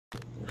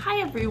Hi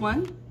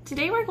everyone!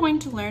 Today we're going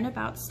to learn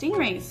about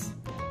stingrays.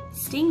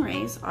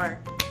 Stingrays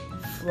are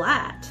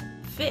flat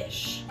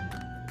fish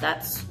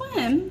that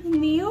swim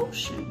in the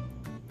ocean,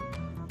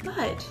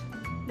 but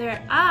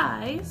their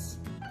eyes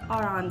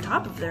are on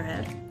top of their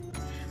head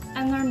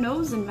and their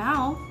nose and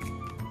mouth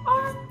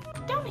are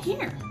down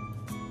here.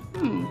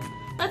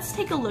 Let's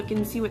take a look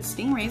and see what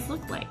stingrays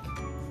look like.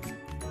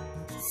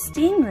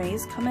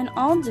 Stingrays come in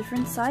all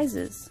different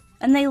sizes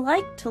and they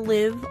like to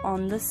live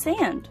on the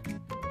sand.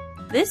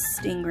 This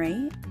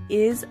stingray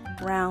is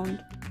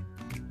round.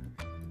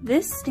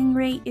 This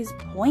stingray is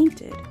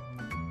pointed.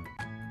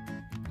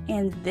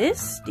 And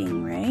this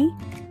stingray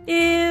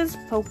is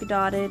polka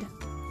dotted.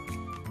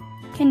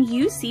 Can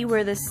you see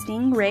where the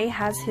stingray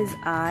has his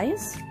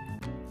eyes?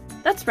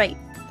 That's right,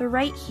 they're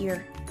right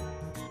here.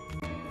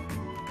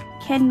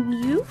 Can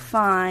you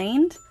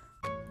find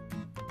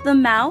the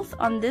mouth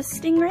on this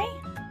stingray?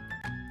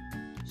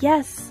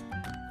 Yes,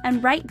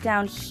 and right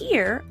down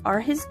here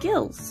are his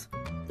gills.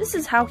 This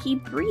is how he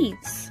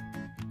breathes.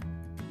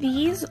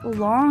 These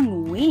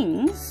long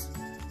wings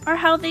are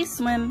how they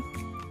swim.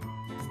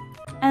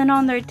 And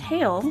on their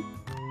tail,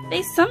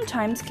 they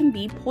sometimes can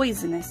be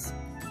poisonous.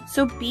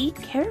 So be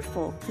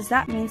careful, because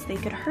that means they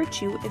could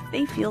hurt you if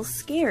they feel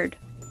scared.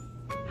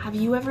 Have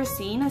you ever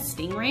seen a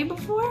stingray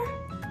before?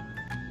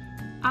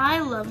 I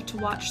love to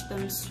watch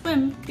them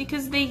swim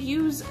because they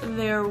use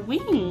their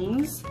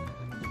wings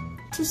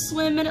to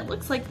swim and it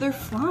looks like they're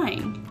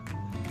flying.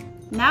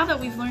 Now that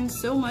we've learned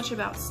so much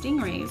about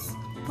stingrays,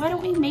 why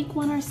don't we make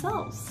one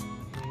ourselves?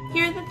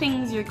 Here are the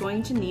things you're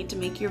going to need to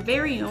make your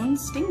very own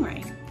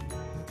stingray.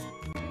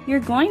 You're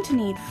going to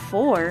need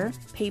 4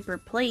 paper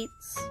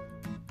plates,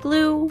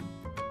 glue,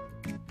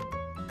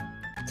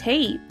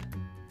 tape,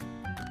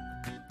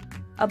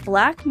 a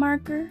black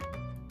marker,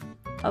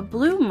 a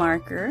blue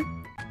marker,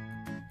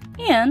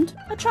 and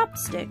a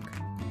chopstick.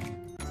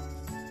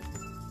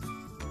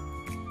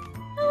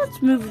 Now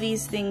let's move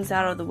these things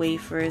out of the way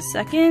for a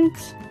second.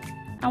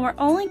 And we're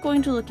only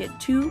going to look at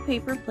 2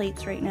 paper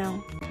plates right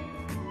now.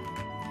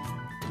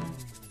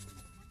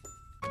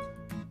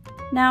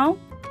 Now,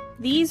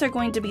 these are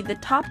going to be the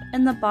top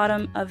and the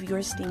bottom of your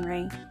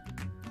stingray.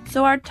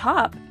 So our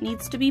top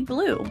needs to be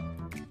blue.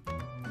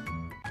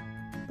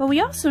 But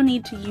we also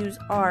need to use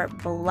our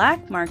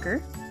black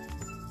marker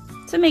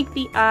to make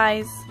the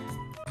eyes.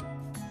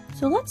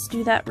 So let's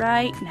do that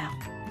right now.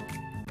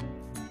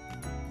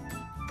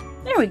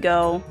 There we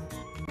go.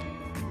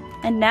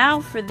 And now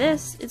for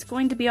this, it's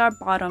going to be our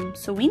bottom,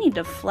 so we need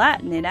to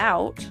flatten it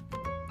out.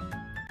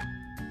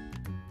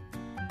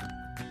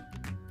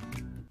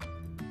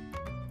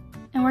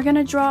 And we're going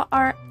to draw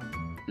our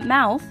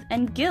mouth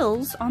and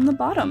gills on the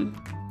bottom.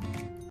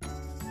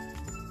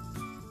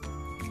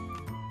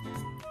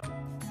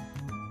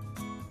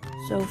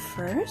 So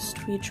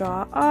first, we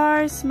draw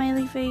our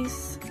smiley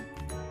face.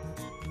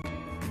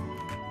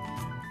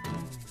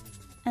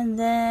 And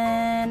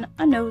then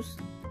a nose.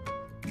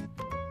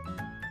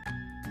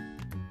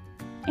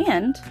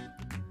 And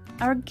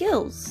our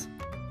gills.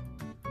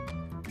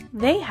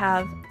 They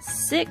have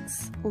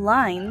 6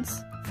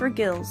 lines for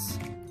gills.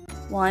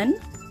 1,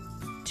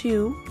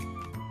 2,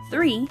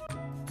 3,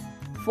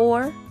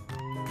 4,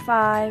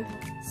 5,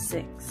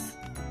 6.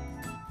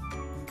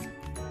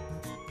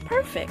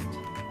 Perfect.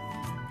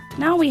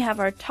 Now we have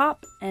our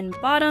top and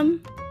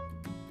bottom,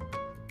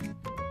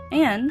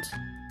 and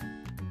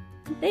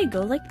they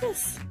go like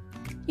this.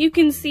 You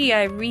can see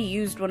I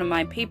reused one of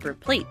my paper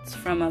plates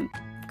from a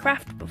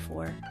craft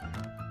before.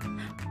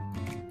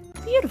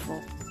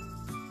 Beautiful.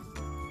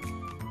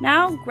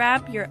 Now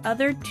grab your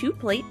other 2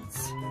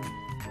 plates,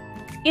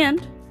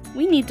 and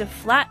we need to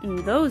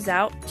flatten those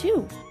out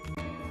too,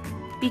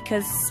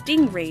 because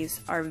stingrays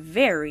are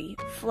very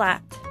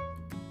flat.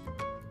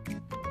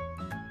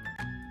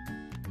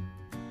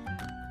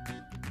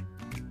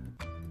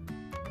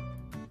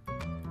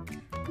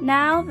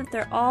 Now that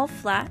they're all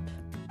flat,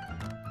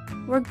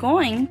 we're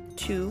going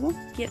to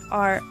get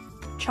our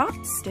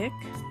chopstick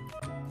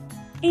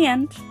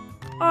and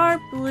our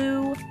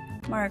blue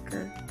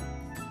marker.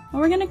 And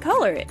we're gonna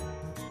color it.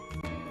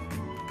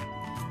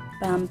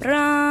 Bum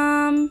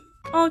bum!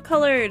 All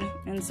colored,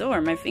 and so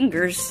are my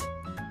fingers.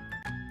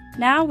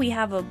 Now we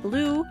have a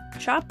blue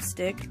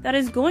chopstick that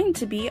is going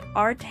to be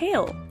our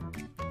tail.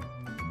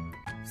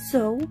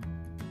 So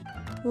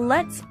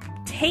let's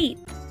tape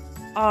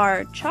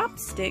our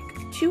chopstick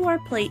to our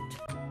plate.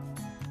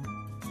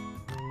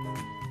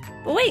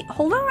 But wait,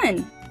 hold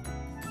on!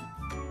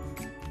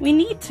 We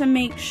need to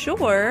make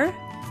sure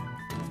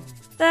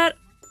that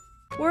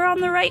we're on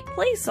the right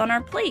place on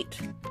our plate.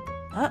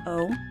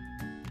 Uh-oh,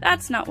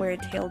 that's not where a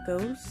tail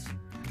goes.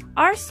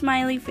 Our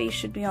smiley face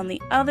should be on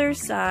the other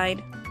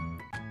side.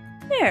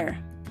 There.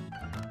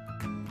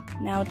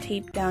 Now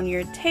tape down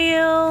your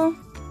tail.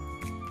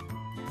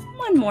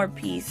 One more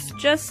piece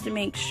just to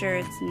make sure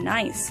it's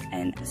nice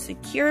and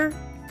secure.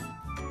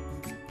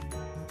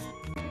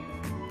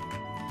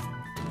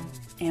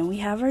 And we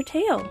have our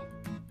tail.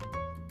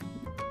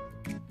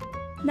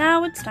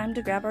 Now it's time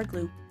to grab our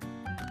glue.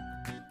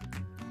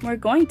 we're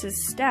going to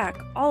stack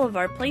all of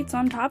our plates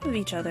on top of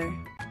each other.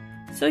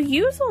 So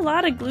use a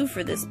lot of glue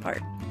for this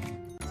part.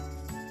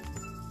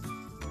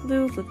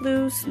 Glue, glue,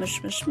 glue, smush,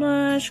 smush,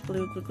 smush,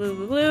 glue, glue, glue,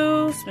 glue,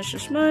 glue, smush,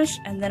 smush, smush,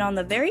 and then on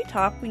the very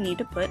top we need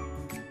to put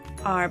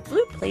our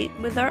blue plate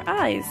with our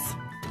eyes.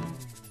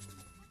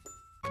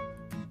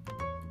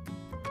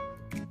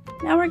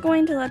 Now we're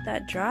going to let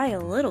that dry a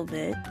little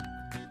bit.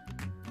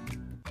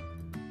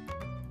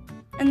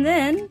 And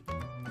then,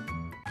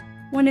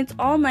 when it's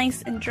all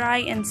nice and dry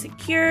and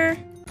secure,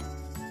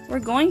 we're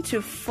going to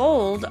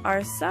fold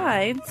our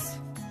sides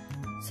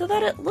so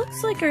that it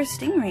looks like our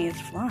stingray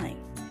is flying.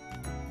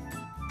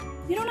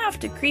 You don't have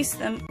to crease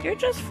them, you're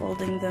just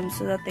folding them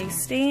so that they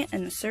stay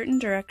in certain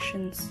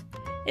directions.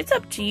 It's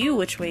up to you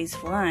which way's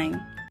flying.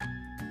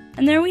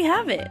 And there we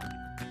have it,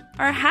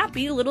 our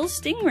happy little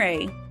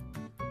stingray.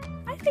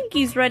 I think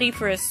he's ready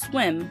for a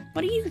swim.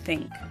 What do you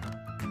think?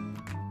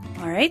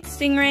 Alright,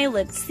 Stingray,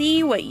 let's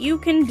see what you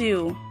can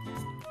do.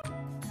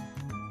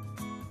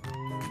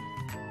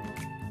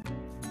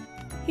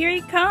 Here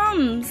he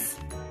comes!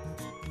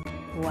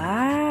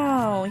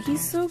 Wow,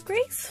 he's so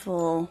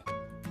graceful.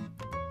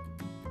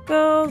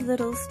 Go,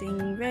 little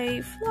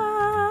stingray,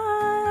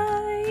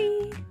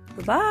 fly!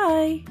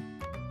 Goodbye!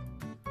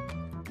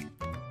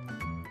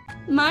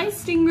 My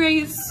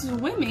stingray is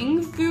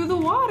swimming through the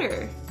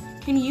water.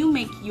 Can you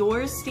make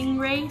your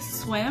stingray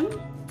swim?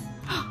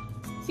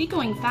 Is he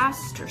going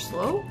fast or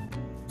slow?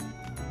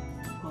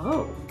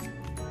 Whoa.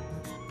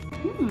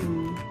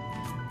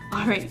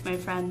 Alright, my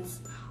friends.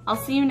 I'll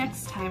see you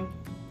next time.